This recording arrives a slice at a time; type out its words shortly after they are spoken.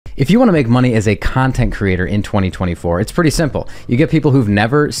If you want to make money as a content creator in 2024, it's pretty simple. You get people who've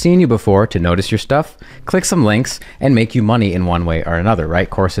never seen you before to notice your stuff, click some links, and make you money in one way or another, right?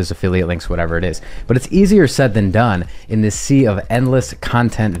 Courses, affiliate links, whatever it is. But it's easier said than done in this sea of endless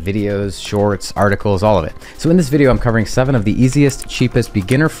content, videos, shorts, articles, all of it. So in this video, I'm covering 7 of the easiest, cheapest,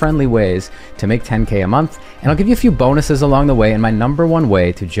 beginner-friendly ways to make 10K a month, and I'll give you a few bonuses along the way and my #1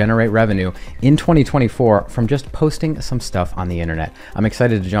 way to generate revenue in 2024 from just posting some stuff on the internet. I'm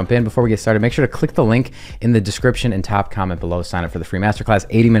excited to jump in. Before we get started, make sure to click the link in the description and top comment below. Sign up for the free masterclass,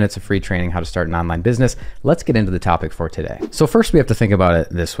 80 minutes of free training, how to start an online business. Let's get into the topic for today. So first we have to think about it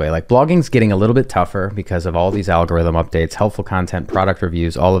this way. Like, blogging's getting a little bit tougher because of all these algorithm updates, helpful content, product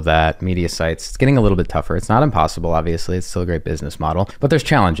reviews, all of that, media sites. It's getting a little bit tougher. It's not impossible, obviously. It's still a great business model, but there's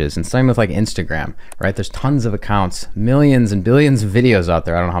challenges. And same with like Instagram, right? There's tons of accounts, millions and billions of videos out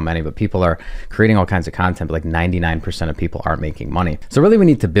there. I don't know how many, but people are creating all kinds of content, but like 99% of people aren't making money. So really we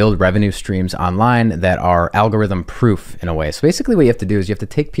need to build revenue streams online that are algorithm proof in a way. So basically what you have to do is you have to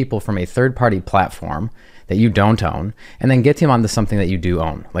take people from a third-party platform that you don't own and then get them onto something that you do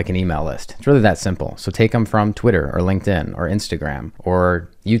own, like an email list. It's really that simple. So take them from Twitter or LinkedIn or Instagram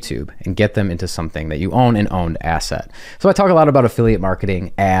or YouTube and get them into something that you own, an owned asset. So I talk a lot about affiliate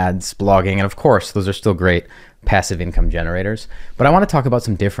marketing, ads, blogging, and of course, those are still great passive income generators, but I want to talk about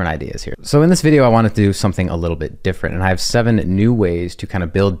some different ideas here. So in this video, I want to do something a little bit different, and I have 7 new ways to kind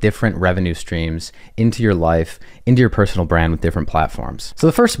of build different revenue streams into your life, into your personal brand with different platforms. So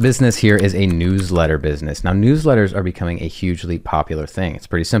the first business here is a newsletter business. Now, newsletters are becoming a hugely popular thing. It's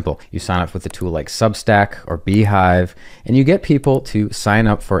pretty simple. You sign up with a tool like Substack or Beehive, and you get people to sign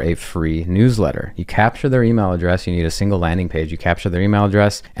up for a free newsletter. You capture their email address. You need a single landing page. You capture their email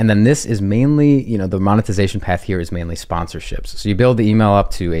address, and then this is mainly, the monetization path here is mainly sponsorships. So you build the email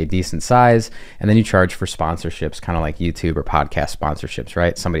up to a decent size, and then you charge for sponsorships, kind of like YouTube or podcast sponsorships,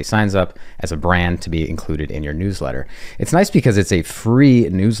 right? Somebody signs up as a brand to be included in your newsletter. It's nice because it's a free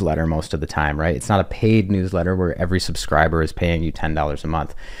newsletter most of the time, right? It's not a paid newsletter where every subscriber is paying you $10 a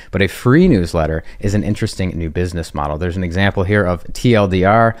month, but a free newsletter is an interesting new business model. There's an example here of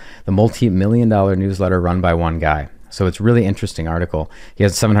TLDR, the multi-million-dollar newsletter run by one guy. So it's a really interesting article. He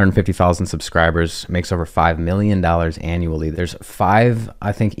has 750,000 subscribers, makes over $5 million annually. There's 5,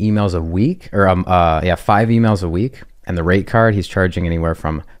 I think, emails a week, or 5 emails a week. And the rate card, he's charging anywhere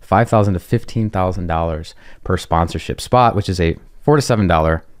from $5,000 to $15,000 per sponsorship spot, which is a $4 to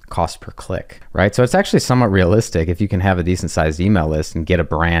 $7 cost per click, right? So it's actually somewhat realistic. If you can have a decent sized email list and get a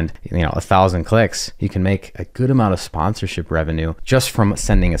brand, 1,000 clicks, you can make a good amount of sponsorship revenue just from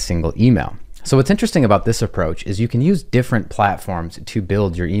sending a single email. So what's interesting about this approach is you can use different platforms to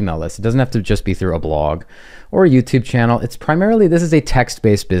build your email list. It doesn't have to just be through a blog or a YouTube channel. It's primarily, this is a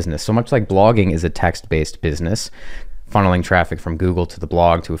text-based business. So much like blogging is a text-based business, funneling traffic from Google to the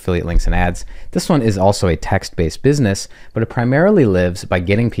blog to affiliate links and ads. This one is also a text-based business, but it primarily lives by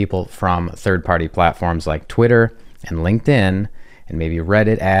getting people from third-party platforms like Twitter and LinkedIn and maybe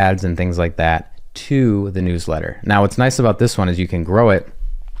Reddit ads and things like that to the newsletter. Now, what's nice about this one is you can grow it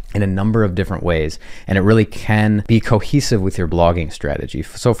in a number of different ways, and it really can be cohesive with your blogging strategy.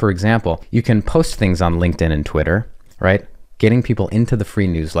 So for example, you can post things on LinkedIn and Twitter, right? Getting people into the free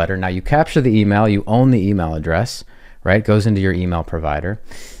newsletter. Now you capture the email, you own the email address, right? Goes into your email provider.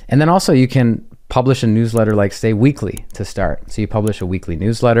 And then also you can publish a newsletter like say weekly to start. So you publish a weekly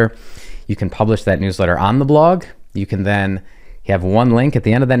newsletter. You can publish that newsletter on the blog. You can then have one link at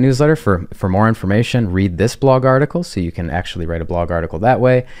the end of that newsletter for more information. Read this blog article, so you can actually write a blog article that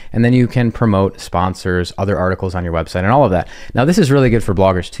way. And then you can promote sponsors, other articles on your website, and all of that. Now, this is really good for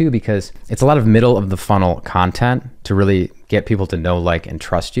bloggers too, because it's a lot of middle of the funnel content to really get people to know, like, and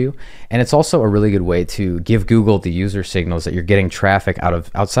trust you. And it's also a really good way to give Google the user signals that you're getting traffic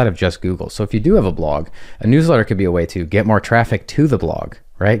outside of just Google. So if you do have a blog, a newsletter could be a way to get more traffic to the blog,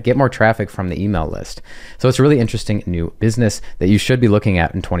 right? Get more traffic from the email list. So it's a really interesting new business that you should be looking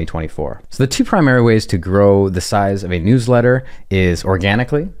at in 2024. So the 2 primary ways to grow the size of a newsletter is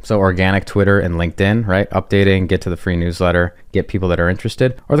organically. So organic Twitter and LinkedIn, right? Updating, get to the free newsletter, get people that are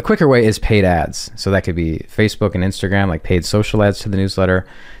interested. Or the quicker way is paid ads. So that could be Facebook and Instagram, like paid social ads to the newsletter,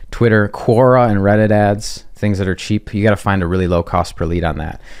 Twitter, Quora and Reddit ads, things that are cheap. You got to find a really low cost per lead on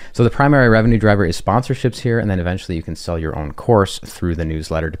that. So the primary revenue driver is sponsorships here, and then eventually you can sell your own course through the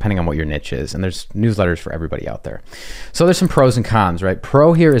newsletter, depending on what your niche is. And there's newsletters for everybody out there. So there's some pros and cons, right?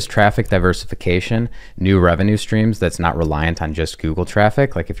 Pro here is traffic diversification, new revenue streams that's not reliant on just Google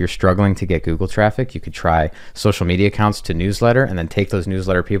traffic. Like if you're struggling to get Google traffic, you could try social media accounts to newsletter and then take those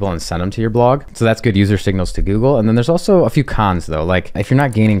newsletter people and send them to your blog. So that's good user signals to Google. And then there's also a few cons though. Like if you're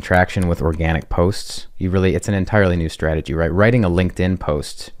not gaining traction with organic posts, it's an entirely new strategy, right? Writing a LinkedIn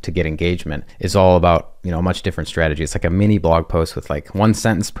post to get engagement is all about, a much different strategy. It's like a mini blog post with like one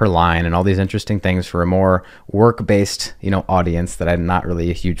sentence per line and all these interesting things for a more work-based, audience that I'm not really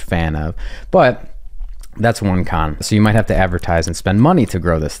a huge fan of. But that's one con. So you might have to advertise and spend money to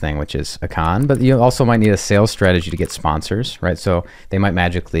grow this thing, which is a con, but you also might need a sales strategy to get sponsors, right? So they might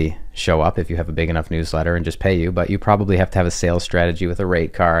magically show up if you have a big enough newsletter and just pay you, but you probably have to have a sales strategy with a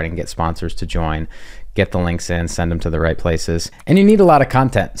rate card and get sponsors to join, get the links in, send them to the right places. And you need a lot of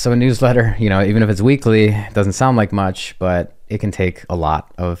content. So a newsletter, even if it's weekly, it doesn't sound like much, but it can take a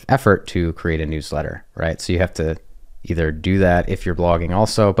lot of effort to create a newsletter, right? So you have to either do that if you're blogging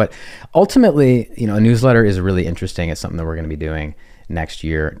also, but ultimately, a newsletter is really interesting. It's something that we're going to be doing next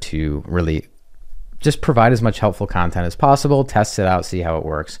year to really just provide as much helpful content as possible, test it out, see how it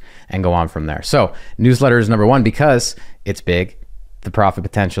works, and go on from there. So newsletter is number one because it's big. The profit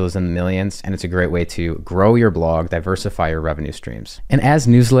potential is in the millions, and it's a great way to grow your blog, diversify your revenue streams. And as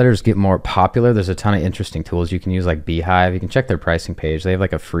newsletters get more popular, there's a ton of interesting tools you can use, like Beehive. You can check their pricing page. They have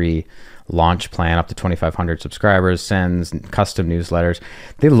like a free launch plan up to 2,500 subscribers, sends custom newsletters.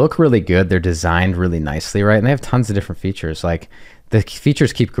 They look really good. They're designed really nicely, right? And they have tons of different features. Like the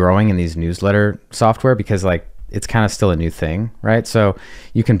features keep growing in these newsletter software because like it's kind of still a new thing, right? So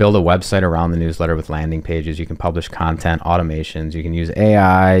you can build a website around the newsletter with landing pages. You can publish content, automations. You can use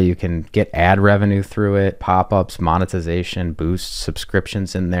AI. You can get ad revenue through it, pop-ups, monetization, boosts,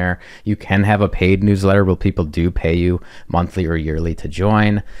 subscriptions in there. You can have a paid newsletter where people do pay you monthly or yearly to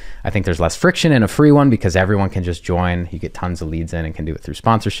join. I think there's less friction in a free one because everyone can just join. You get tons of leads in and can do it through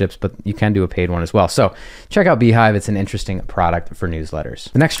sponsorships, but you can do a paid one as well. So check out Beehive. It's an interesting product for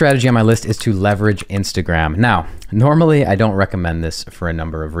newsletters. The next strategy on my list is to leverage Instagram. Now, normally I don't recommend this for a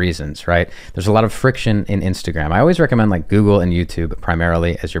number of reasons, right? There's a lot of friction in Instagram. I always recommend like Google and YouTube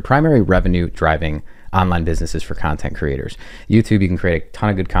primarily as your primary revenue driving online businesses for content creators. YouTube, you can create a ton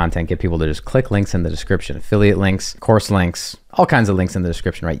of good content, get people to just click links in the description, affiliate links, course links, all kinds of links in the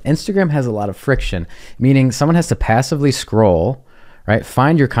description, right? Instagram has a lot of friction, meaning someone has to passively scroll, right?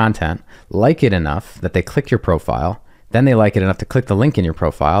 Find your content, like it enough that they click your profile, then they like it enough to click the link in your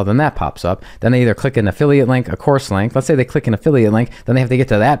profile, then that pops up. Then they either click an affiliate link, a course link. Let's say they click an affiliate link, then they have to get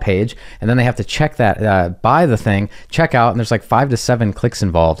to that page, and then they have to check that, buy the thing, check out, and there's like 5 to 7 clicks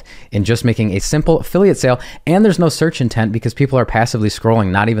involved in just making a simple affiliate sale. And there's no search intent because people are passively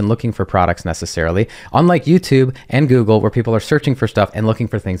scrolling, not even looking for products necessarily, unlike YouTube and Google, where people are searching for stuff and looking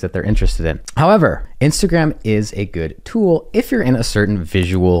for things that they're interested in. However, Instagram is a good tool if you're in a certain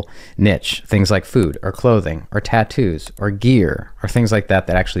visual niche, things like food or clothing or tattoos or gear or things like that,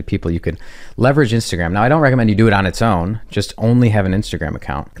 that actually you could leverage Instagram. Now, I don't recommend you do it on its own, just only have an Instagram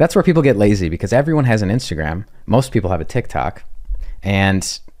account. That's where people get lazy because everyone has an Instagram. Most people have a TikTok. And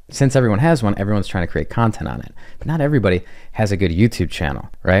since everyone has one, everyone's trying to create content on it. But not everybody has a good YouTube channel,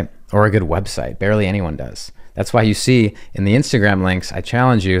 right? Or a good website. Barely anyone does. That's why you see in the Instagram links, I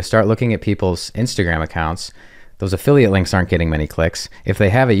challenge you, start looking at people's Instagram accounts. Those affiliate links aren't getting many clicks. If they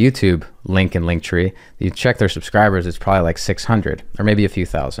have a YouTube link and Linktree, you check their subscribers, it's probably like 600 or maybe a few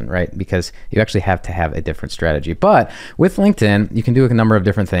thousand, right? Because you actually have to have a different strategy. But with LinkedIn, you can do a number of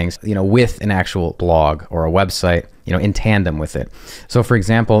different things, with an actual blog or a website, in tandem with it. So for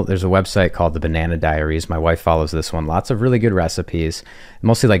example, there's a website called the Banana Diaries. My wife follows this one. Lots of really good recipes,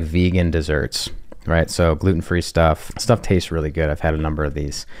 mostly like vegan desserts. Right, so gluten-free stuff tastes really good. I've had a number of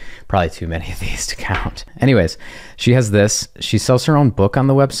these, probably too many of these to count. Anyways, she has this. She sells her own book on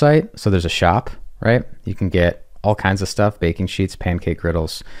the website. So there's a shop, right? You can get all kinds of stuff, baking sheets, pancake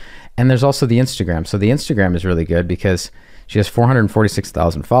griddles. And there's also the Instagram. So the Instagram is really good because she has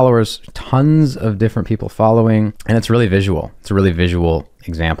 446,000 followers, tons of different people following, and it's really visual. It's a really visual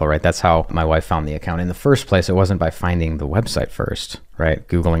example, right? That's how my wife found the account in the first place. It wasn't by finding the website first, right?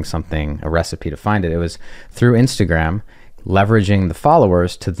 Googling something, a recipe to find it. It was through Instagram, leveraging the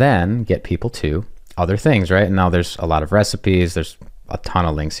followers to then get people to other things, right? And now there's a lot of recipes. There's a ton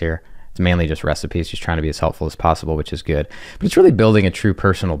of links here. It's mainly just recipes, just trying to be as helpful as possible, which is good. But it's really building a true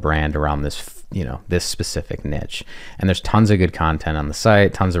personal brand around this, this specific niche. And there's tons of good content on the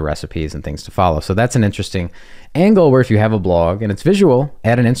site, tons of recipes and things to follow. So that's an interesting angle where if you have a blog and it's visual,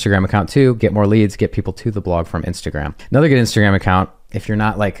 add an Instagram account too, get more leads, get people to the blog from Instagram. Another good Instagram account, if you're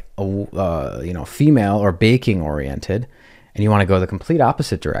not like a female or baking oriented and you want to go the complete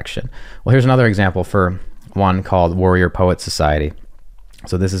opposite direction. Well, here's another example for one called Warrior Poet Society.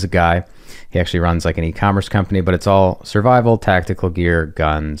 So this is a guy, he actually runs like an e-commerce company, but it's all survival, tactical gear,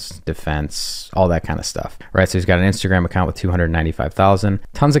 guns, defense, all that kind of stuff, right? So he's got an Instagram account with 295,000,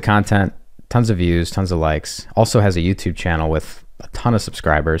 tons of content, tons of views, tons of likes, also has a YouTube channel with a ton of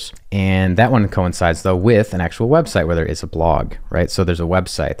subscribers. And that one coincides though with an actual website where there is a blog, right? So there's a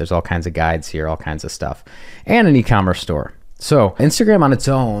website, there's all kinds of guides here, all kinds of stuff, and an e-commerce store. So Instagram on its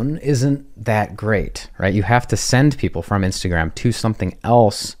own isn't that great, right? You have to send people from Instagram to something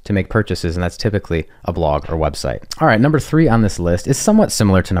else to make purchases, and that's typically a blog or website. All right, number 3 on this list is somewhat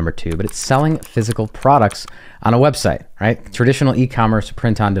similar to number 2, but it's selling physical products on a website, right? Traditional e-commerce,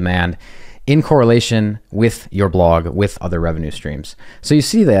 print on demand, in correlation with your blog, with other revenue streams. So you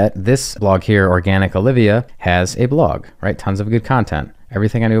see that this blog here, Organic Olivia, has a blog, right? Tons of good content.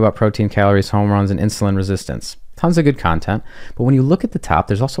 Everything I knew about protein, calories, home runs, and insulin resistance. Tons of good content. But when you look at the top,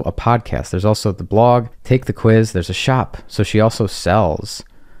 there's also a podcast. There's also the blog, Take the Quiz. There's a shop. So she also sells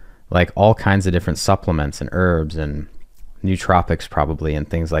like all kinds of different supplements and herbs and nootropics probably and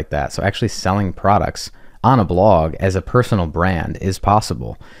things like that. So actually selling products on a blog as a personal brand is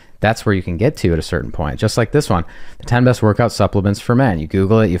possible. That's where you can get to at a certain point. Just like this one, the 10 best workout supplements for men. You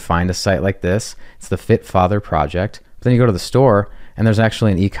Google it, you find a site like this. It's the Fit Father Project. But then you go to the store and there's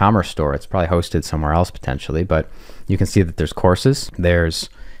actually an e-commerce store. It's probably hosted somewhere else potentially, but you can see that there's courses, there's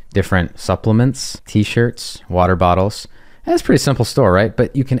different supplements, t-shirts, water bottles. And it's a pretty simple store, right?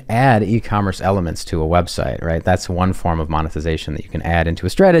 But you can add e-commerce elements to a website, right? That's one form of monetization that you can add into a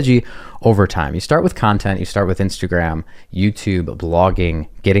strategy over time. You start with content, you start with Instagram, YouTube, blogging,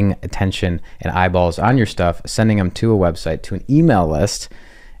 getting attention and eyeballs on your stuff, sending them to a website, to an email list,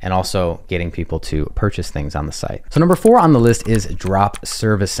 and also getting people to purchase things on the site. So number 4 on the list is drop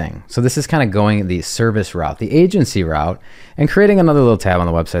servicing. So this is kind of going the service route, the agency route, and creating another little tab on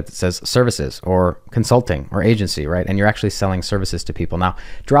the website that says services or consulting or agency, right? And you're actually selling services to people. Now,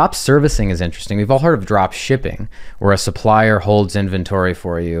 drop servicing is interesting. We've all heard of drop shipping, where a supplier holds inventory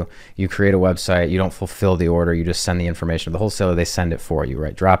for you. You create a website, you don't fulfill the order, you just send the information to the wholesaler, they send it for you,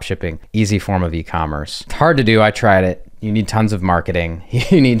 right? Drop shipping, easy form of e-commerce. It's hard to do, I tried it. You need tons of marketing.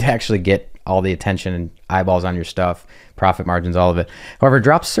 You need to actually get all the attention and eyeballs on your stuff, profit margins, all of it. However,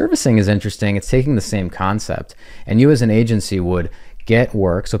 drop servicing is interesting. It's taking the same concept, and you as an agency would get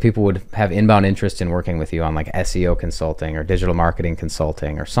work. So people would have inbound interest in working with you on like SEO consulting or digital marketing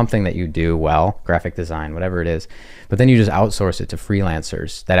consulting or something that you do well, graphic design, whatever it is. But then you just outsource it to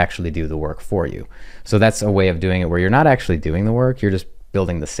freelancers that actually do the work for you. So that's a way of doing it where you're not actually doing the work. You're just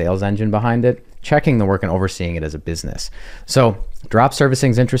building the sales engine behind it, checking the work and overseeing it as a business. So drop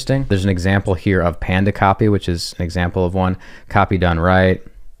servicing is interesting. There's an example here of Panda Copy, which is an example of one. Copy done right,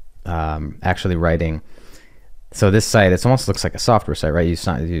 actually writing. So this site, it almost looks like a software site, right?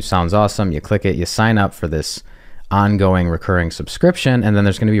 You sounds awesome, you click it, you sign up for this ongoing recurring subscription, and then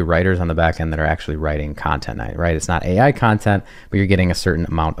there's gonna be writers on the back end that are actually writing content, right? It's not AI content, but you're getting a certain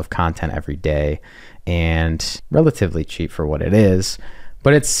amount of content every day and relatively cheap for what it is.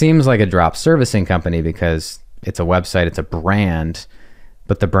 But it seems like a drop servicing company because it's a website, it's a brand,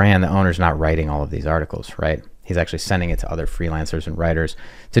 but the owner's not writing all of these articles, right? He's actually sending it to other freelancers and writers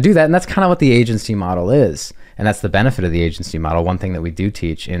to do that. And that's kind of what the agency model is. And that's the benefit of the agency model. One thing that we do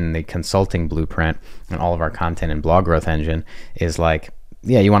teach in the consulting blueprint and all of our content and blog growth engine is like,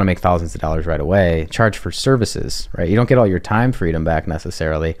 yeah, you want to make thousands of dollars right away, charge for services, right? You don't get all your time freedom back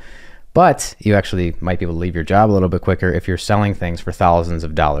necessarily, but you actually might be able to leave your job a little bit quicker if you're selling things for thousands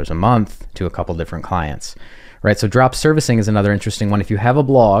of dollars a month to a couple different clients, right? So drop servicing is another interesting one. If you have a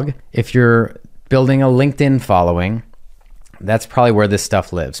blog, if you're building a LinkedIn following, that's probably where this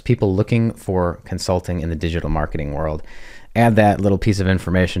stuff lives. People looking for consulting in the digital marketing world. Add that little piece of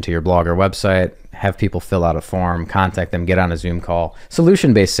information to your blog or website, have people fill out a form, contact them, get on a Zoom call.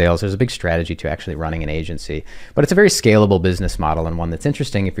 Solution-based sales, there's a big strategy to actually running an agency, but it's a very scalable business model and one that's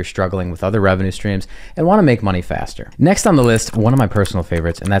interesting if you're struggling with other revenue streams and want to make money faster. Next on the list, one of my personal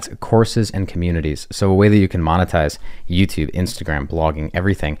favorites, and that's courses and communities. So a way that you can monetize YouTube, Instagram, blogging,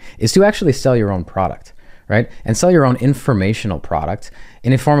 everything is to actually sell your own product, right? And sell your own informational product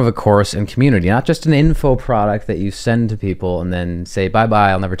in a form of a course and community, not just an info product that you send to people and then say,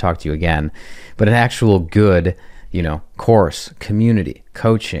 bye-bye, I'll never talk to you again, but an actual good, course, community,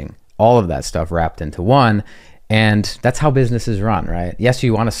 coaching, all of that stuff wrapped into one. And that's how businesses run, right? Yes,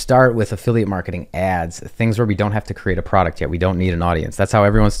 you want to start with affiliate marketing ads, things where we don't have to create a product yet. We don't need an audience. That's how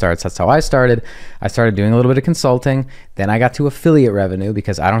everyone starts. That's how I started. I started doing a little bit of consulting. Then I got to affiliate revenue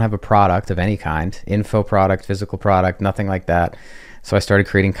because I don't have a product of any kind, info product, physical product, nothing like that. So I started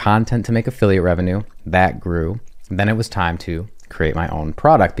creating content to make affiliate revenue. That grew. Then it was time to create my own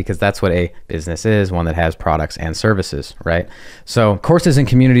product because that's what a business is, one that has products and services, right? So courses and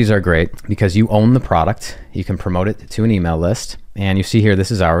communities are great because you own the product. You can promote it to an email list. And you see here,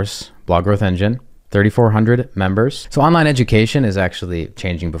 this is ours, Blog Growth Engine. 3,400 members. So online education is actually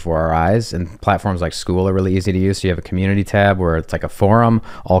changing before our eyes, and platforms like School are really easy to use. So you have a community tab where it's like a forum,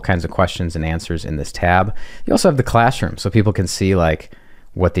 all kinds of questions and answers in this tab. You also have the classroom, so people can see like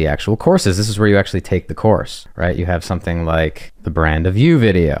what the actual course is. This is where you actually take the course, right? You have something like the Brand of You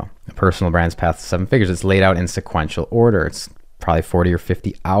video, a personal brand's path to 7 figures. It's laid out in sequential order. It's probably 40 or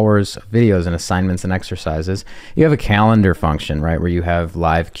 50 hours of videos and assignments and exercises. You have a calendar function, right, where you have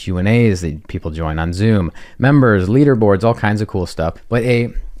live Q&As that people join on Zoom, members, leaderboards, all kinds of cool stuff. But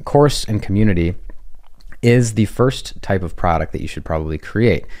a course and community is the first type of product that you should probably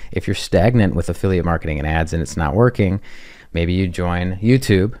create. If you're stagnant with affiliate marketing and ads and it's not working, maybe you join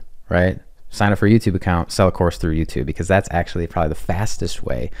YouTube, right? Sign up for a YouTube account, sell a course through YouTube, because that's actually probably the fastest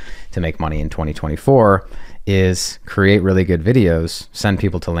way to make money in 2024 is create really good videos, send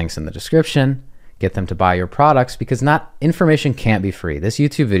people to links in the description, get them to buy your products, because not information can't be free. This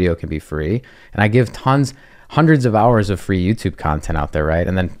YouTube video can be free, and I give hundreds of hours of free YouTube content out there, right?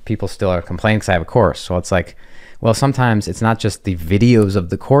 And then people still are complaining because I have a course. So it's like, well, sometimes it's not just the videos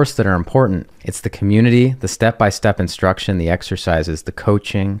of the course that are important. It's the community, the step-by-step instruction, the exercises, the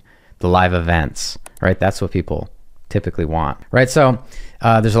coaching, the live events, right? That's what people typically want, right? So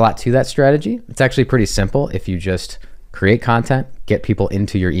there's a lot to that strategy. It's actually pretty simple. If you just create content, get people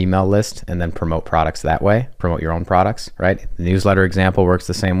into your email list, and then promote products that way, promote your own products, right? The newsletter example works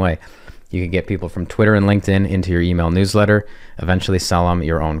the same way. You can get people from Twitter and LinkedIn into your email newsletter, eventually sell them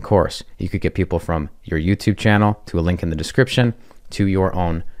your own course. You could get people from your YouTube channel to a link in the description to your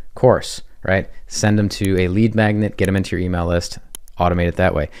own course, right? Send them to a lead magnet, get them into your email list, automate it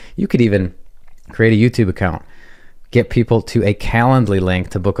that way. You could even create a YouTube account, get people to a Calendly link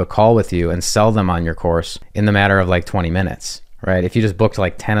to book a call with you and sell them on your course in the matter of like 20 minutes, right? If you just booked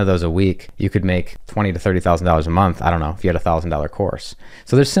like 10 of those a week, you could make $20,000 to $30,000 a month. I don't know, if you had $1,000 course.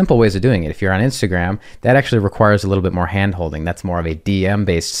 So there's simple ways of doing it. If you're on Instagram, that actually requires a little bit more hand-holding. That's more of a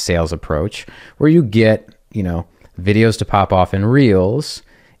DM-based sales approach where you get, videos to pop off in Reels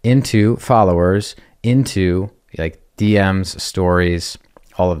into followers, into like DMs, stories,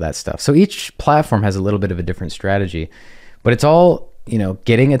 all of that stuff. So each platform has a little bit of a different strategy, but it's all,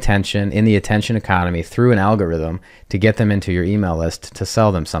 getting attention in the attention economy through an algorithm to get them into your email list to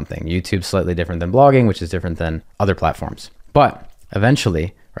sell them something. YouTube's slightly different than blogging, which is different than other platforms. But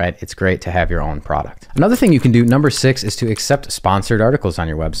eventually, right, it's great to have your own product. Another thing you can do, number 6, is to accept sponsored articles on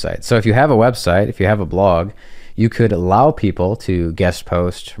your website. So if you have a website, if you have a blog, you could allow people to guest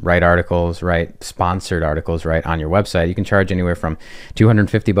post, write articles, write sponsored articles, right, on your website. You can charge anywhere from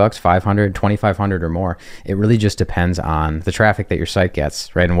 $250, $500, $2,500 or more. It really just depends on the traffic that your site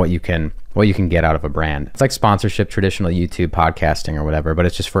gets, right, and what you can get out of a brand. It's like sponsorship, traditional YouTube, podcasting, or whatever, but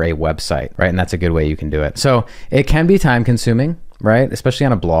it's just for a website, right? And that's a good way you can do it. So it can be time consuming, right? Especially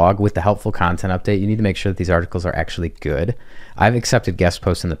on a blog with the helpful content update. You need to make sure that these articles are actually good. I've accepted guest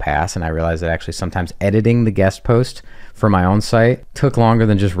posts in the past, and I realized that actually sometimes editing the guest post for my own site took longer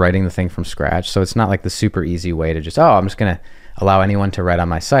than just writing the thing from scratch. So it's not like the super easy way to just, I'm just going to allow anyone to write on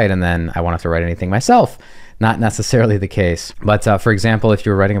my site and then I won't have to write anything myself. Not necessarily the case. But for example, if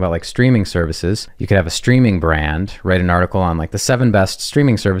you were writing about like streaming services, you could have a streaming brand, write an article on like the 7 best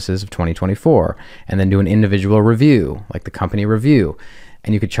streaming services of 2024, and then do an individual review, like the company review.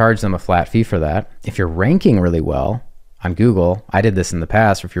 And you could charge them a flat fee for that. If you're ranking really well on Google, I did this in the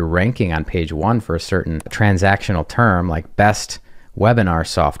past, if you're ranking on page 1 for a certain transactional term, like best webinar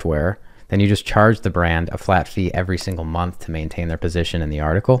software, then you just charge the brand a flat fee every single month to maintain their position in the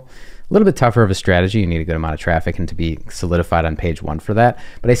article. A little bit tougher of a strategy. You need a good amount of traffic and to be solidified on page 1 for that.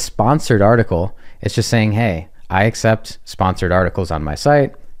 But a sponsored article, it's just saying, hey, I accept sponsored articles on my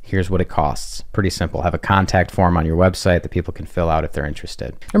site. Here's what it costs. Pretty simple. Have a contact form on your website that people can fill out if they're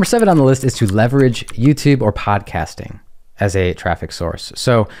interested. Number 7 on the list is to leverage YouTube or podcasting as a traffic source.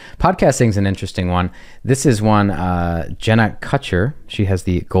 So podcasting is an interesting one. This is one, Jenna Kutcher. She has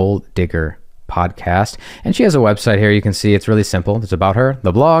the Gold Digger podcast, and she has a website here. You can see it's really simple. It's about her,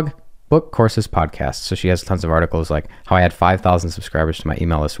 the blog, book, courses, podcasts. So she has tons of articles like how I had 5,000 subscribers to my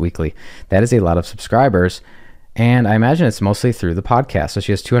email list weekly. That is a lot of subscribers. And I imagine it's mostly through the podcast. So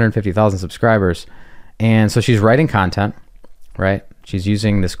she has 250,000 subscribers. And so she's writing content, right? She's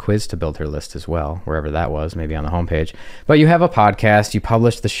using this quiz to build her list as well, wherever that was, maybe on the homepage. But you have a podcast, you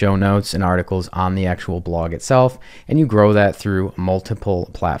publish the show notes and articles on the actual blog itself, and you grow that through multiple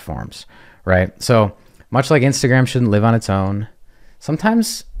platforms, right? So much like Instagram shouldn't live on its own,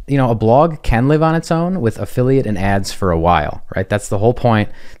 sometimes a blog can live on its own with affiliate and ads for a while, right? That's the whole point.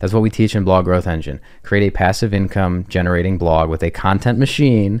 That's what we teach in Blog Growth Engine. Create a passive income generating blog with a content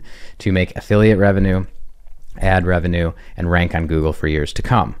machine to make affiliate revenue, ad revenue, and rank on Google for years to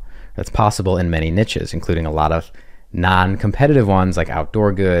come, That's possible in many niches, including a lot of non-competitive ones like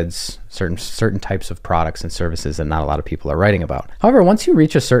outdoor goods, certain types of products and services that not a lot of people are writing about. However, once you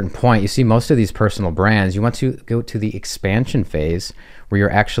reach a certain point, you see most of these personal brands, you want to go to the expansion phase where you're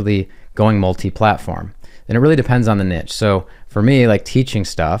actually going multi-platform. And it really depends on the niche. So for me, like teaching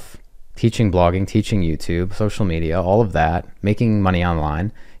stuff, teaching blogging, teaching YouTube, social media, all of that, making money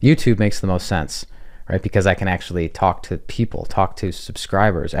online, YouTube makes the most sense, right? Because I can actually talk to people, talk to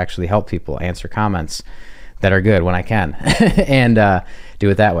subscribers, actually help people, answer comments that are good when I can, and do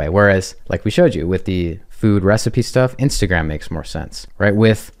it that way. Whereas, like we showed you with the food recipe stuff, Instagram makes more sense, right?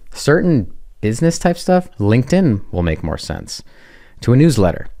 With certain business type stuff, LinkedIn will make more sense to a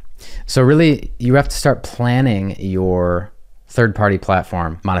newsletter. So really, you have to start planning your third-party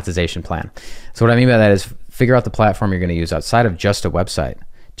platform monetization plan. So what I mean by that is figure out the platform you're going to use outside of just a website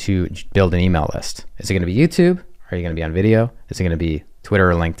to build an email list. Is it going to be YouTube? Are you going to be on video? Is it going to be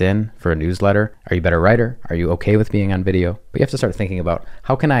Twitter or LinkedIn for a newsletter? Are you a better writer? Are you okay with being on video? But you have to start thinking about,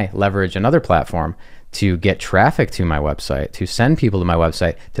 how can I leverage another platform to get traffic to my website, to send people to my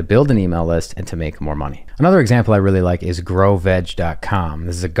website, to build an email list, and to make more money. Another example I really like is growveg.com.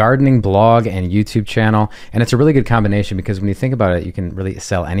 This is a gardening blog and YouTube channel, and it's a really good combination because when you think about it, you can really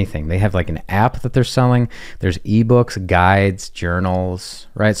sell anything. They have like an app that they're selling. There's ebooks, guides, journals,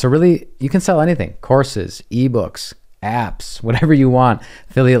 right? So really, you can sell anything: courses, ebooks, apps, whatever you want,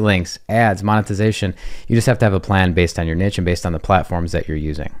 affiliate links, ads, monetization. You just have to have a plan based on your niche and based on the platforms that you're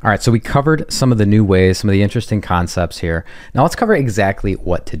using. All right, so we covered some of the new ways, some of the interesting concepts here. Now let's cover exactly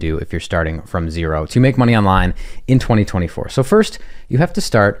what to do if you're starting from zero to make money online in 2024. So first, you have to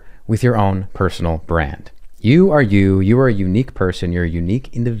start with your own personal brand. You are a unique person, you're a unique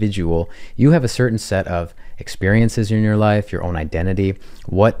individual. You have a certain set of experiences in your life, your own identity,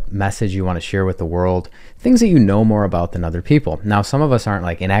 what message you want to share with the world, things that you know more about than other people. Now, some of us aren't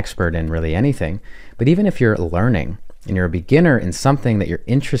like an expert in really anything, but even if you're learning and you're a beginner in something that you're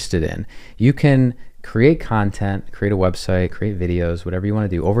interested in, you can create content, create a website, create videos, whatever you want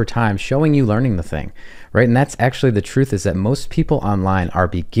to do over time, showing you learning the thing, right? And that's actually the truth, is that most people online are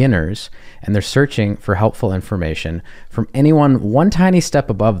beginners and they're searching for helpful information from anyone one tiny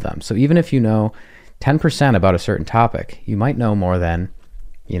step above them. So even if you know 10% about a certain topic, you might know more than,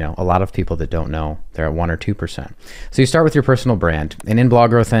 a lot of people that don't know. They're at 1 or 2%. So you start with your personal brand. And in Blog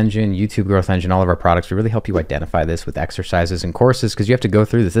Growth Engine, YouTube Growth Engine, all of our products, we really help you identify this with exercises and courses, because you have to go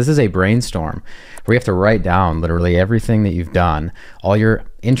through this. This is a brainstorm where you have to write down literally everything that you've done, all your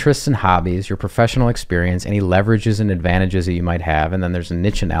interests and hobbies, your professional experience, any leverages and advantages that you might have. And then there's a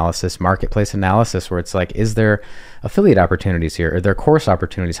niche analysis, marketplace analysis, where it's like, is there affiliate opportunities here? Are there course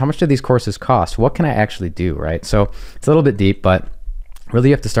opportunities? How much do these courses cost? What can I actually do, right? So it's a little bit deep, but really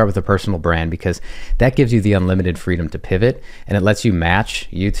you have to start with a personal brand, because that gives you the unlimited freedom to pivot, and it lets you match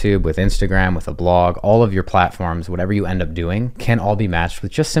YouTube with Instagram, with a blog. All of your platforms, whatever you end up doing, can all be matched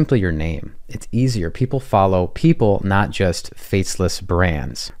with just simply your name. It's easier. People follow people, not just faceless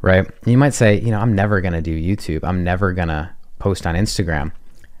brands, right? You might say, I'm never going to do YouTube. I'm never going to post on Instagram,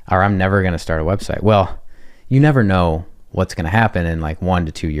 or I'm never going to start a website. Well, you never know what's going to happen in like 1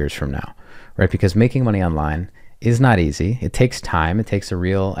 to 2 years from now, right? Because making money online is not easy. It takes time. It takes a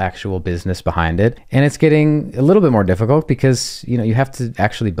real actual business behind it. And it's getting a little bit more difficult because, you have to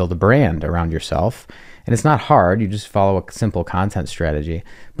actually build a brand around yourself. And it's not hard. You just follow a simple content strategy,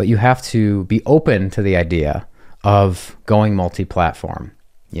 but you have to be open to the idea of going multi-platform.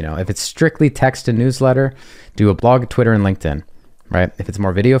 If it's strictly text and newsletter, do a blog, Twitter, and LinkedIn, right? If it's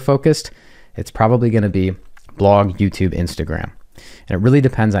more video focused, it's probably going to be blog, YouTube, Instagram. And it really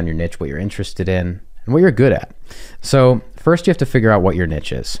depends on your niche, what you're interested in, and what you're good at. So first you have to figure out what your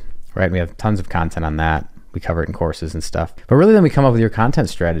niche is, right? We have tons of content on that. We cover it in courses and stuff, but really then we come up with your content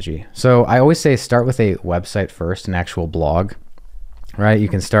strategy. So I always say start with a website first, an actual blog, right? You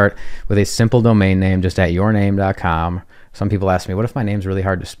can start with a simple domain name, just at yourname.com. Some people ask me, what if my name's really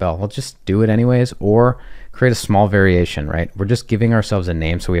hard to spell? Well, just do it anyways, or create a small variation, right? We're just giving ourselves a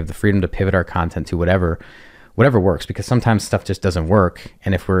name so we have the freedom to pivot our content to whatever works, because sometimes stuff just doesn't work.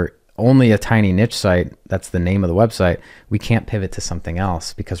 And if we're only a tiny niche site, that's the name of the website, we can't pivot to something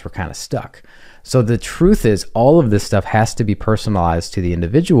else because we're kind of stuck. So the truth is, all of this stuff has to be personalized to the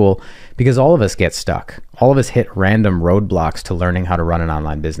individual, because all of us get stuck. All of us hit random roadblocks to learning how to run an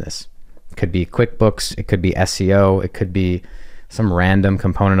online business. It could be QuickBooks, it could be SEO, it could be some random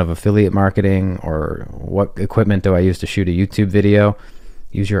component of affiliate marketing, or what equipment do I use to shoot a YouTube video?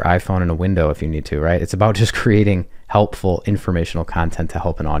 Use your iPhone in a window if you need to, right? It's about just creating helpful informational content to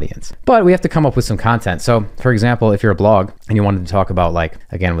help an audience. But we have to come up with some content. So for example, if you're a blog and you wanted to talk about, like,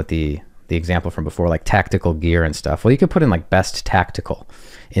 again, with the example from before, like tactical gear and stuff, well, you could put in like best tactical.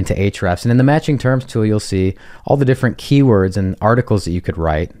 into Ahrefs. And in the matching terms tool, you'll see all the different keywords and articles that you could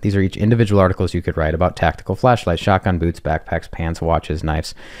write. These are each individual articles you could write about tactical flashlights, shotgun boots, backpacks, pants, watches,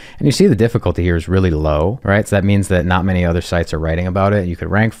 knives. And you see the difficulty here is really low, right? So that means that not many other sites are writing about it. You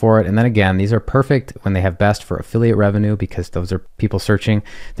could rank for it. And then again, these are perfect when they have best for affiliate revenue, because those are people searching.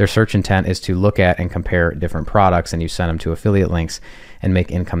 Their search intent is to look at and compare different products, and you send them to affiliate links and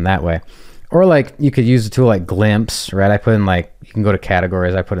make income that way. Or like you could use a tool like Glimpse, right? I put in like, you can go to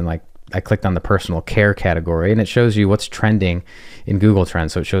categories. I put in like, I clicked on the personal care category, and it shows you what's trending in Google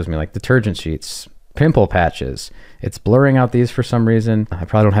Trends. So it shows me like detergent sheets, pimple patches. It's blurring out these for some reason. I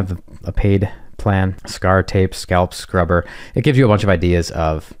probably don't have a paid plan. Scar tape, scalp scrubber. It gives you a bunch of ideas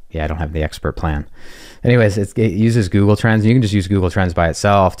of, yeah, I don't have the expert plan. Anyways, it uses Google Trends. You can just use Google Trends by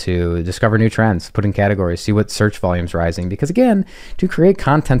itself to discover new trends, put in categories, see what search volume's rising. Because again, to create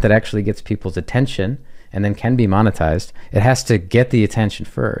content that actually gets people's attention and then can be monetized, it has to get the attention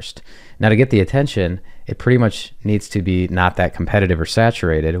first. Now, to get the attention, it pretty much needs to be not that competitive or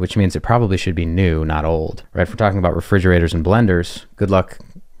saturated, which means it probably should be new, not old, right? If we're talking about refrigerators and blenders, good luck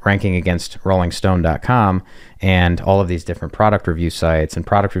ranking against rollingstone.com and all of these different product review sites and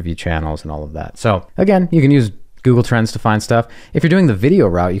product review channels and all of that. So again, you can use Google Trends to find stuff. If you're doing the video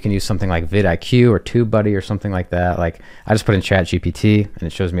route, you can use something like vidIQ or TubeBuddy or something like that. Like I just put in ChatGPT and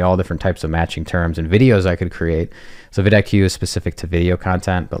it shows me all different types of matching terms and videos I could create. So vidIQ is specific to video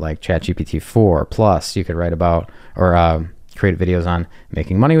content, but like ChatGPT 4 plus you could write about or create videos on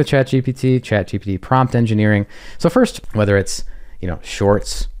making money with ChatGPT prompt engineering. So first, whether it's, you know,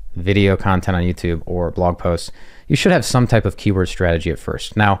 shorts, video content on YouTube or blog posts, you should have some type of keyword strategy at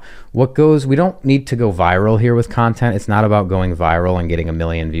first. Now, we don't need to go viral here with content. It's not about going viral and getting 1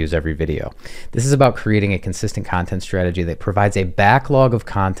 million views every video. This is about creating a consistent content strategy that provides a backlog of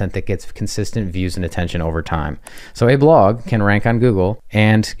content that gets consistent views and attention over time. So a blog can rank on Google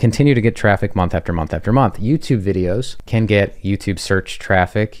and continue to get traffic month after month after month. YouTube videos can get YouTube search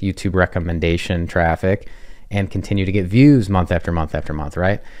traffic, YouTube recommendation traffic, and continue to get views month after month after month,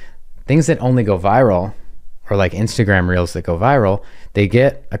 right? Things that only go viral, or like Instagram reels that go viral, they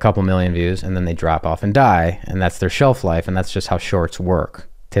get a couple million views and then they drop off and die, and that's their shelf life, and that's just how shorts work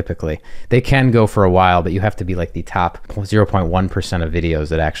typically. They can go for a while, but you have to be like the top 0.1% of videos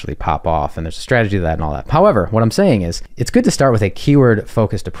that actually pop off, and there's a strategy to that and all that. However, what I'm saying is it's good to start with a keyword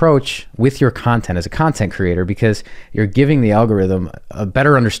focused approach with your content as a content creator, because you're giving the algorithm a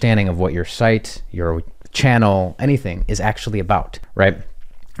better understanding of what your site, your channel, anything is actually about, right?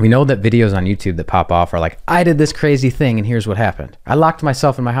 We know that videos on YouTube that pop off are like, I did this crazy thing and here's what happened. I locked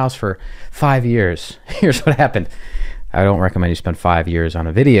myself in my house for 5 years. Here's what happened. I don't recommend you spend 5 years on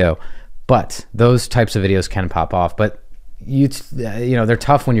a video, but those types of videos can pop off. But you know, they're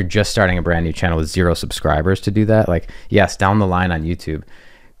tough when you're just starting a brand new channel with 0 subscribers to do that. Like, yes, down the line on YouTube,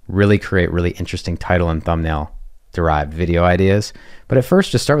 really create really interesting title and thumbnail derived video ideas. But at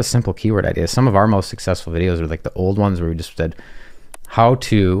first, just start with simple keyword ideas. Some of our most successful videos are like the old ones where we just said how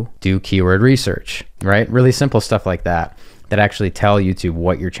to do keyword research, right? Really simple stuff like that that actually tell YouTube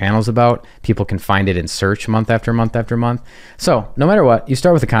what your channel's about. People can find it in search month after month after month. So no matter what, you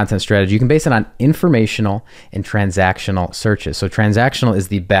start with a content strategy. You can base it on informational and transactional searches. So transactional is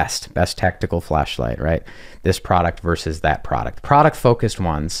the best tactical flashlight, right? This product versus that product. Product focused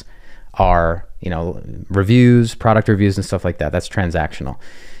ones are, you know, reviews, product reviews and stuff like that. That's transactional.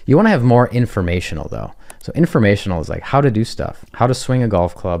 You want to have more informational though. So informational is like how to do stuff, how to swing a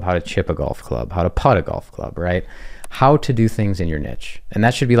golf club, how to chip a golf club, how to putt a golf club, right? How to do things in your niche. And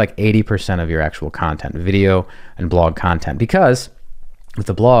that should be like 80% of your actual content, video and blog content, because with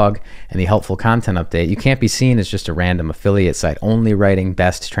the blog and the helpful content update, you can't be seen as just a random affiliate site only writing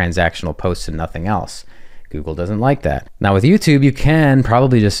best transactional posts and nothing else. Google doesn't like that. Now with YouTube, you can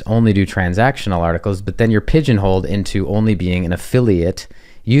probably just only do transactional articles, but then you're pigeonholed into only being an affiliate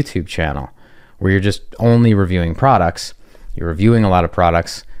YouTube channel where you're just only reviewing products. You're reviewing a lot of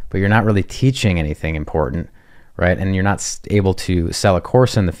products, but you're not really teaching anything important, right? And you're not able to sell a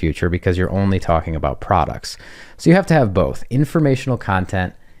course in the future because you're only talking about products. So you have to have both informational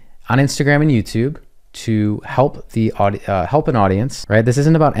content on Instagram and YouTube to help the help an audience, right? This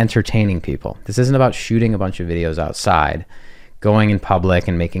isn't about entertaining people. This isn't about shooting a bunch of videos outside, going in public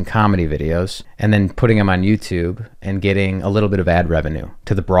and making comedy videos and then putting them on YouTube and getting a little bit of ad revenue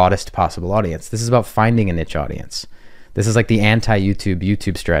to the broadest possible audience. This is about finding a niche audience. This is like the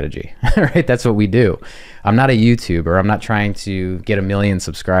anti-YouTube strategy, right? That's what we do. I'm not a YouTuber. I'm not trying to get 1 million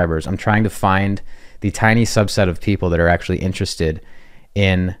subscribers. I'm trying to find the tiny subset of people that are actually interested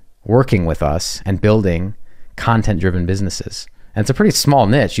in working with us and building content-driven businesses. And it's a pretty small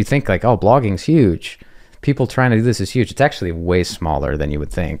niche. You think like, oh, blogging's huge. people trying to do this is huge. It's actually way smaller than you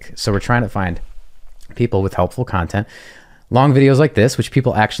would think. So we're trying to find people with helpful content, long videos like this, which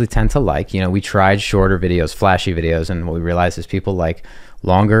people actually tend to like. You know, we tried shorter videos, flashy videos, and what we realized is people like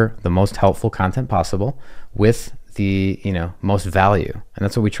longer, the most helpful content possible with the, you know, most value. And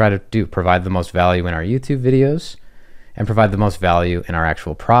that's what we try to do, provide the most value in our YouTube videos and provide the most value in our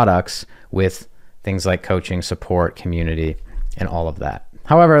actual products with things like coaching, support, community, and all of that.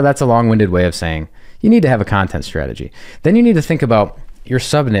 However, that's a long-winded way of saying you need to have a content strategy. Then you need to think about your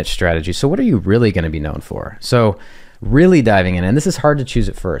sub-niche strategy. So what are you really going to be known for? So really diving in, and this is hard to choose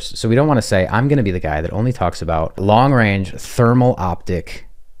at first. So we don't want to say, I'm going to be the guy that only talks about long-range thermal optic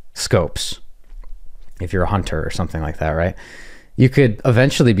scopes. If you're a hunter or something like that, right? You could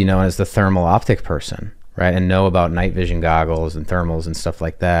eventually be known as the thermal optic person, right? And know about night vision goggles and thermals and stuff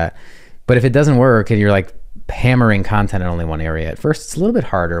like that. But if it doesn't work and you're like hammering content in only one area at first, it's a little bit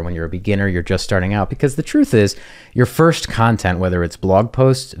harder when you're a beginner, you're just starting out, because the truth is your first content, whether it's blog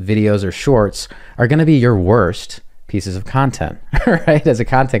posts, videos, or shorts, are going to be your worst pieces of content, right? As a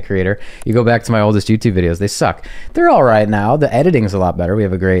content creator, you go back to my oldest YouTube videos, they suck. They're all right now. The editing's a lot better. We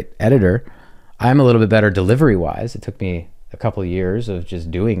have a great editor. I'm a little bit better delivery wise. It took me a couple of years of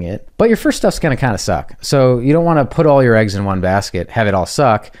just doing it, but your first stuff's gonna kind of suck. So you don't want to put all your eggs in one basket, have it all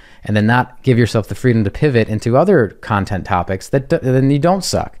suck, and then not give yourself the freedom to pivot into other content topics that then you don't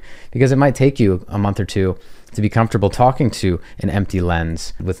suck, because it might take you a month or two to be comfortable talking to an empty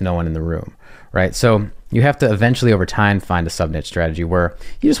lens with no one in the room, right? So you have to eventually over time find a sub-niche strategy where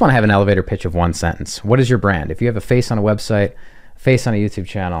you just want to have an elevator pitch of one sentence. What is your brand? If you have a face on a website, a face on a YouTube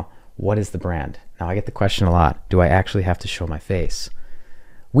channel, what is the brand? Now I get the question a lot. Do I actually have to show my face?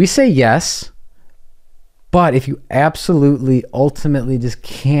 We say yes, but if you absolutely, ultimately just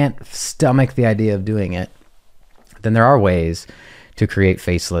can't stomach the idea of doing it, then there are ways to create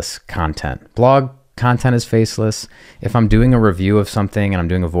faceless content. Blog content is faceless. If I'm doing a review of something and I'm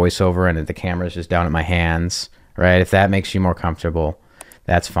doing a voiceover and the camera's just down at my hands, right? If that makes you more comfortable,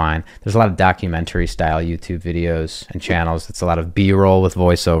 that's fine. There's a lot of documentary style YouTube videos and channels. It's a lot of B-roll with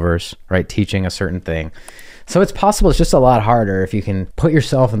voiceovers, right? Teaching a certain thing. So it's possible. It's just a lot harder if you can put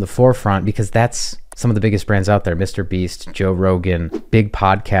yourself in the forefront, because that's some of the biggest brands out there. Mr. Beast, Joe Rogan, big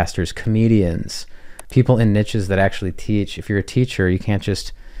podcasters, comedians, people in niches that actually teach. If you're a teacher, you can't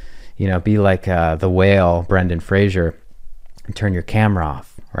just, you know, be like the whale, Brendan Fraser, and turn your camera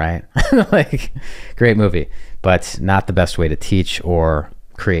off, right? Like, great movie, but not the best way to teach or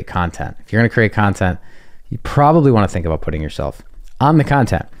create content. If you're going to create content, you probably want to think about putting yourself on the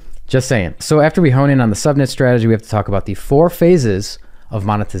content. Just saying. So after we hone in on the sub-niche strategy, we have to talk about the 4 phases of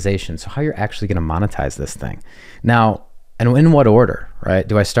monetization. So how you're actually going to monetize this thing. Now, and in what order, right?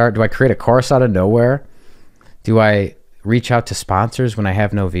 Do I create a course out of nowhere? Do I reach out to sponsors when I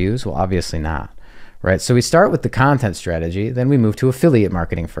have no views? Well, obviously not. Right? So we start with the content strategy, then we move to affiliate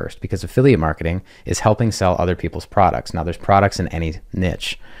marketing first, because affiliate marketing is helping sell other people's products. Now there's products in any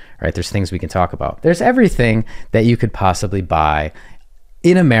niche, right? There's things we can talk about. There's everything that you could possibly buy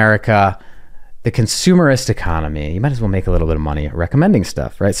in America, the consumerist economy. You might as well make a little bit of money recommending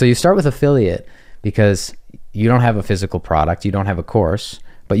stuff, right? So you start with affiliate because you don't have a physical product, you don't have a course,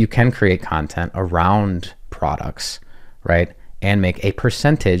 but you can create content around products, right? And make a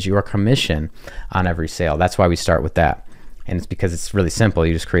percentage, your commission on every sale. That's why we start with that. And it's because it's really simple.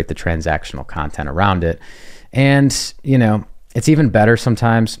 You just create the transactional content around it. And, you know, it's even better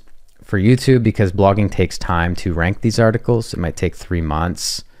sometimes for YouTube because blogging takes time to rank these articles. It might take 3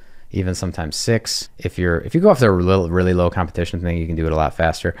 months, even sometimes 6. If you go after a really low competition thing, you can do it a lot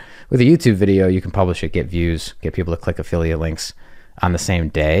faster. With a YouTube video, you can publish it, get views, get people to click affiliate links on the same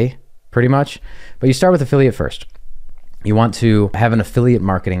day, pretty much. But you start with affiliate first. You want to have an affiliate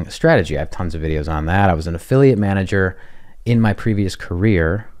marketing strategy. I have tons of videos on that. I was an affiliate manager in my previous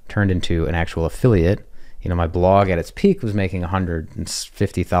career, turned into an actual affiliate. You know, my blog at its peak was making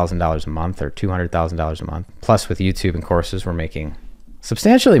 $150,000 a month or $200,000 a month. Plus with YouTube and courses, we're making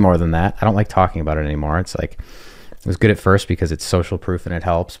substantially more than that. I don't like talking about it anymore. It's like, it was good at first because it's social proof and it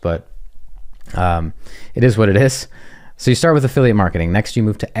helps, but it is what it is. So you start with affiliate marketing. Next, you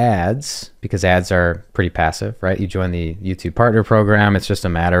move to ads, because ads are pretty passive, right? You join the YouTube Partner Program. It's just a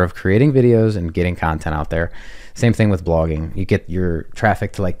matter of creating videos and getting content out there. Same thing with blogging. You get your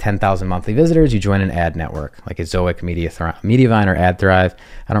traffic to like 10,000 monthly visitors. You join an ad network, like a Zoic, Mediavine, or AdThrive.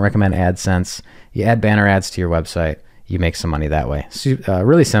 I don't recommend AdSense. You add banner ads to your website. You make some money that way. So,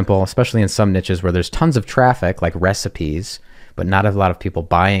 really simple, especially in some niches where there's tons of traffic, like recipes, but not a lot of people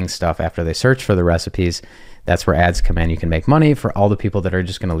buying stuff after they search for the recipes. That's where ads come in. You can make money for all the people that are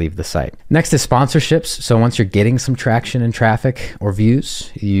just going to leave the site. Next is sponsorships. So once you're getting some traction and traffic or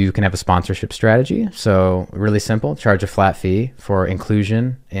views, you can have a sponsorship strategy. So really simple, charge a flat fee for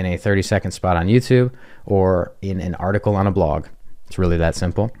inclusion in a 30-second spot on YouTube or in an article on a blog. It's really that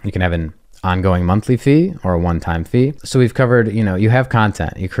simple. You can have an ongoing monthly fee or a one-time fee. So we've covered, you have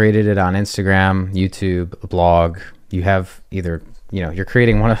content. You created it on Instagram, YouTube, a blog. You have either you're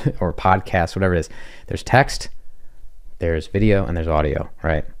creating one or podcasts, whatever it is. There's text, there's video, and there's audio,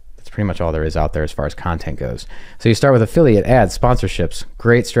 right? That's pretty much all there is out there as far as content goes. So you start with affiliate ads, sponsorships,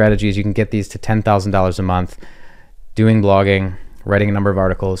 great strategies. You can get these to $10,000 a month, doing blogging, writing a number of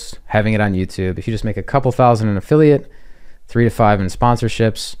articles, having it on YouTube. If you just make a couple thousand in affiliate, 3 to 5 in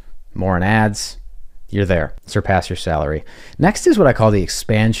sponsorships, more in ads, you're there. Surpass your salary. Next is what I call the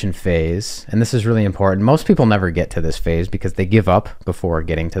expansion phase. And this is really important. Most people never get to this phase because they give up before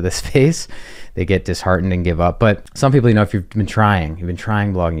getting to this phase. They get disheartened and give up. But some people, if you've been trying blogging,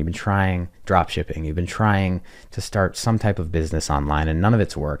 you've been trying drop shipping, you've been trying to start some type of business online and none of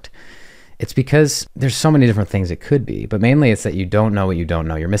it's worked. It's because there's so many different things it could be, but mainly it's that you don't know what you don't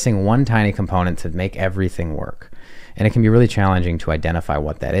know. You're missing one tiny component to make everything work. And it can be really challenging to identify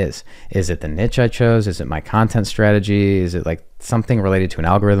what that is. Is it the niche I chose? Is it my content strategy? Is it like something related to an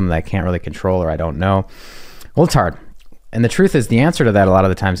algorithm that I can't really control or I don't know? Well, it's hard. And the truth is the answer to that a lot of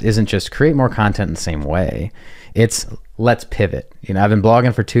the times isn't just create more content in the same way. It's let's pivot. I've been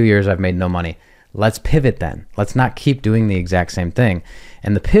blogging for 2 years. I've made no money. Let's pivot then. Let's not keep doing the exact same thing.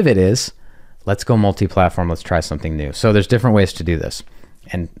 And the pivot is let's go multi-platform. Let's try something new. So there's different ways to do this.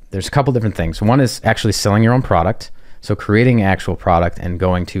 And there's a couple different things. One is actually selling your own product. So creating actual product and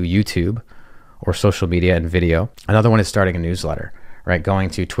going to YouTube or social media and video. Another one is starting a newsletter, right?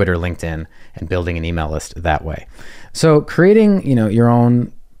 Going to Twitter, LinkedIn, and building an email list that way. So creating, your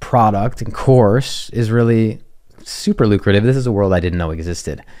own product and course is really super lucrative. This is a world I didn't know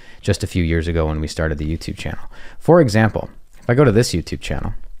existed just a few years ago when we started the YouTube channel. For example, if I go to this YouTube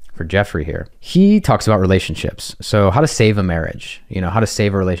channel, for Jeffrey here, he talks about relationships. So how to save a marriage, how to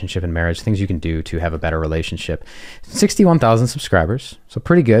save a relationship in marriage, things you can do to have a better relationship. 61,000 subscribers, so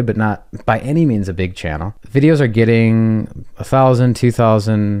pretty good, but not by any means a big channel. Videos are getting 1,000,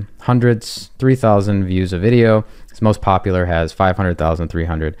 2,000, hundreds, 3,000 views a video. His most popular has 500,000,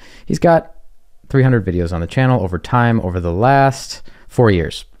 300. He's got 300 videos on the channel over time, over the last 4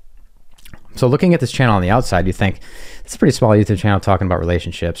 years. So looking at this channel on the outside, you think it's a pretty small YouTube channel talking about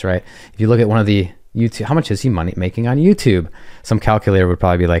relationships, right? If you look at one of the YouTube, how much is he making on YouTube? Some calculator would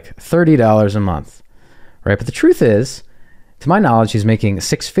probably be like $30 a month, right? But the truth is, to my knowledge, he's making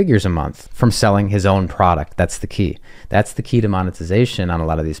 6 figures a month from selling his own product. That's the key. That's the key to monetization on a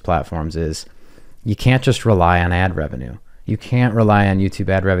lot of these platforms is you can't just rely on ad revenue. You can't rely on YouTube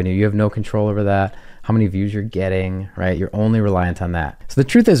ad revenue. You have no control over that. How many views you're getting, right? You're only reliant on that. So the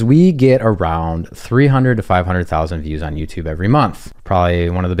truth is we get around 300 to 500,000 views on YouTube every month. Probably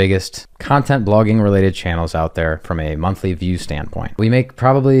one of the biggest content blogging related channels out there from a monthly view standpoint. We make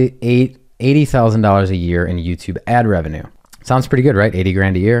probably $80,000 a year in YouTube ad revenue. Sounds pretty good, right? 80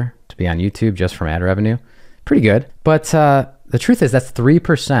 grand a year to be on YouTube just from ad revenue. Pretty good. But the truth is that's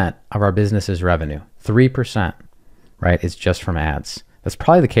 3% of our business's revenue. 3%, right? Is just from ads. That's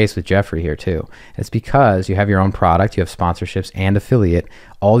probably the case with Jeffrey here too. It's because you have your own product, you have sponsorships and affiliate,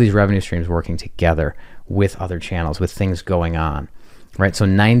 all these revenue streams working together with other channels, with things going on, right? So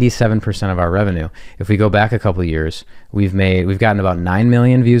 97% of our revenue, if we go back a couple of years, we've gotten about 9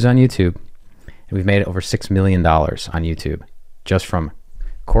 million views on YouTube, and we've made over $6 million on YouTube just from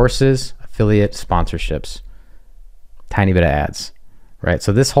courses, affiliate, sponsorships, tiny bit of ads, right?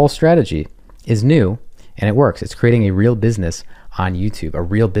 So this whole strategy is new and it works. It's creating a real business on YouTube, a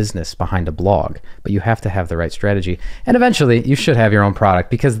real business behind a blog, but you have to have the right strategy. And eventually you should have your own product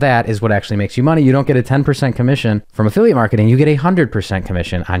because that is what actually makes you money. You don't get a 10% commission from affiliate marketing. You get 100%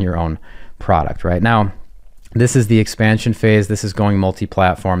 commission on your own product, right? Now, this is the expansion phase. This is going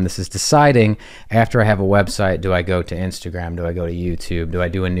multi-platform. This is deciding after I have a website, do I go to Instagram? Do I go to YouTube? Do I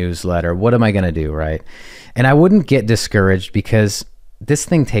do a newsletter? What am I going to do, right? And I wouldn't get discouraged because this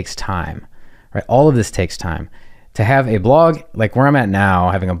thing takes time, right? All of this takes time. To have a blog, like where I'm at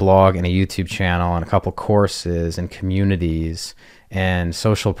now, having a blog and a YouTube channel and a couple courses and communities and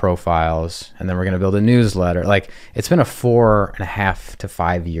social profiles, and then we're going to build a newsletter. Like it's been a 4.5 to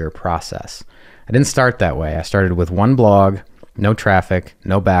 5 year process. I didn't start that way. I started with one blog, no traffic,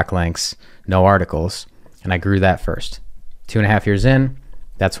 no backlinks, no articles, and I grew that first. 2.5 years in,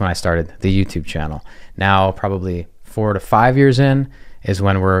 that's when I started the YouTube channel. Now, probably 4 to 5 years in is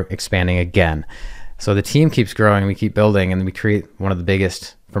when we're expanding again. So the team keeps growing, we keep building, and we create one of the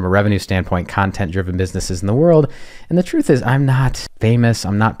biggest, from a revenue standpoint, content-driven businesses in the world. And the truth is, I'm not famous,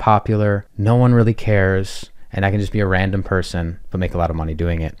 I'm not popular, no one really cares, and I can just be a random person, but make a lot of money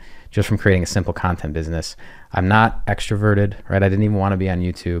doing it, just from creating a simple content business. I'm not extroverted, right? I didn't even want to be on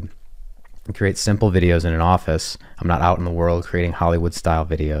YouTube and create simple videos in an office. I'm not out in the world creating Hollywood-style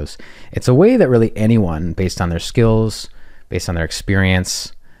videos. It's a way that really anyone, based on their skills, based on their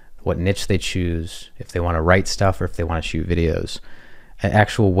experience, what niche they choose, if they want to write stuff or if they want to shoot videos, an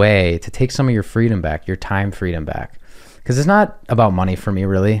actual way to take some of your freedom back, your time freedom back. Because it's not about money for me,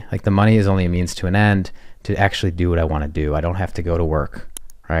 really. Like, the money is only a means to an end to actually do what I want to do. I don't have to go to work,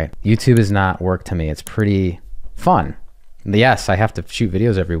 right? YouTube is not work to me. It's pretty fun. Yes, I have to shoot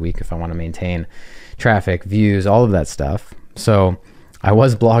videos every week if I want to maintain traffic, views, all of that stuff. So I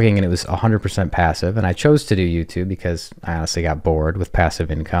was blogging and it was 100% passive, and I chose to do YouTube because I honestly got bored with passive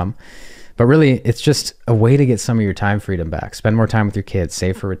income. But really, it's just a way to get some of your time freedom back. Spend more time with your kids,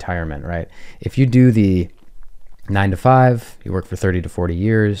 save for retirement, right? If you do the 9 to 5, you work for 30 to 40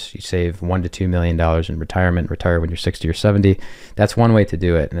 years, you save $1 to $2 million in retirement, retire when you're 60 or 70. That's one way to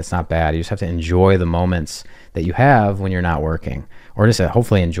do it, and it's not bad. You just have to enjoy the moments that you have when you're not working, or just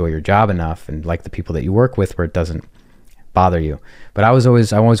hopefully enjoy your job enough and like the people that you work with where it doesn't bother you. But I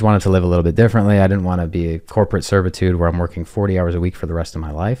always wanted to live a little bit differently. I didn't want to be a corporate servitude where I'm working 40 hours a week for the rest of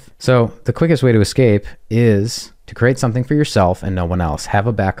my life. So the quickest way to escape is to create something for yourself and no one else. Have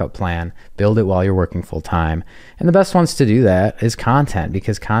a backup plan, build it while you're working full time. And the best ones to do that is content,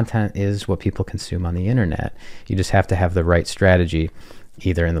 because content is what people consume on the internet. You just have to have the right strategy,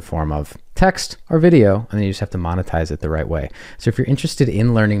 either in the form of text or video, and then you just have to monetize it the right way. So if you're interested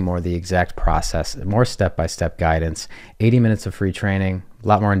in learning more the exact process, more step-by-step guidance, 80 minutes of free training, a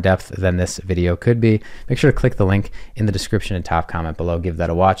lot more in depth than this video could be, make sure to click the link in the description and top comment below, give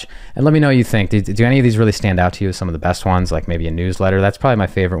that a watch, and let me know what you think. Do any of these really stand out to you? Some of the best ones, like maybe a newsletter. That's probably my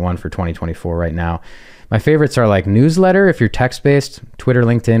favorite one for 2024 right now. My favorites are like newsletter, if you're text-based, Twitter,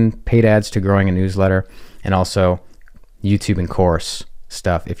 LinkedIn, paid ads to growing a newsletter, and also YouTube and course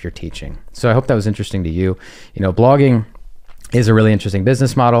stuff if you're teaching. So I hope that was interesting to you. You know, blogging is a really interesting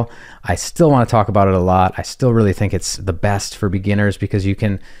business model. I still want to talk about it a lot. I still really think it's the best for beginners because you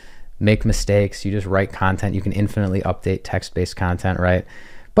can make mistakes. You just write content. You can infinitely update text-based content, right?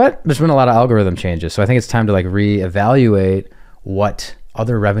 But there's been a lot of algorithm changes. So I think it's time to like reevaluate what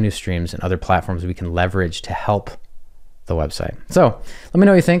other revenue streams and other platforms we can leverage to help the website. So let me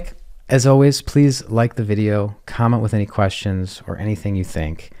know what you think. As always, please like the video, comment with any questions or anything you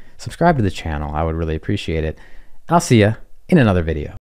think. Subscribe to the channel. I would really appreciate it. I'll see you in another video.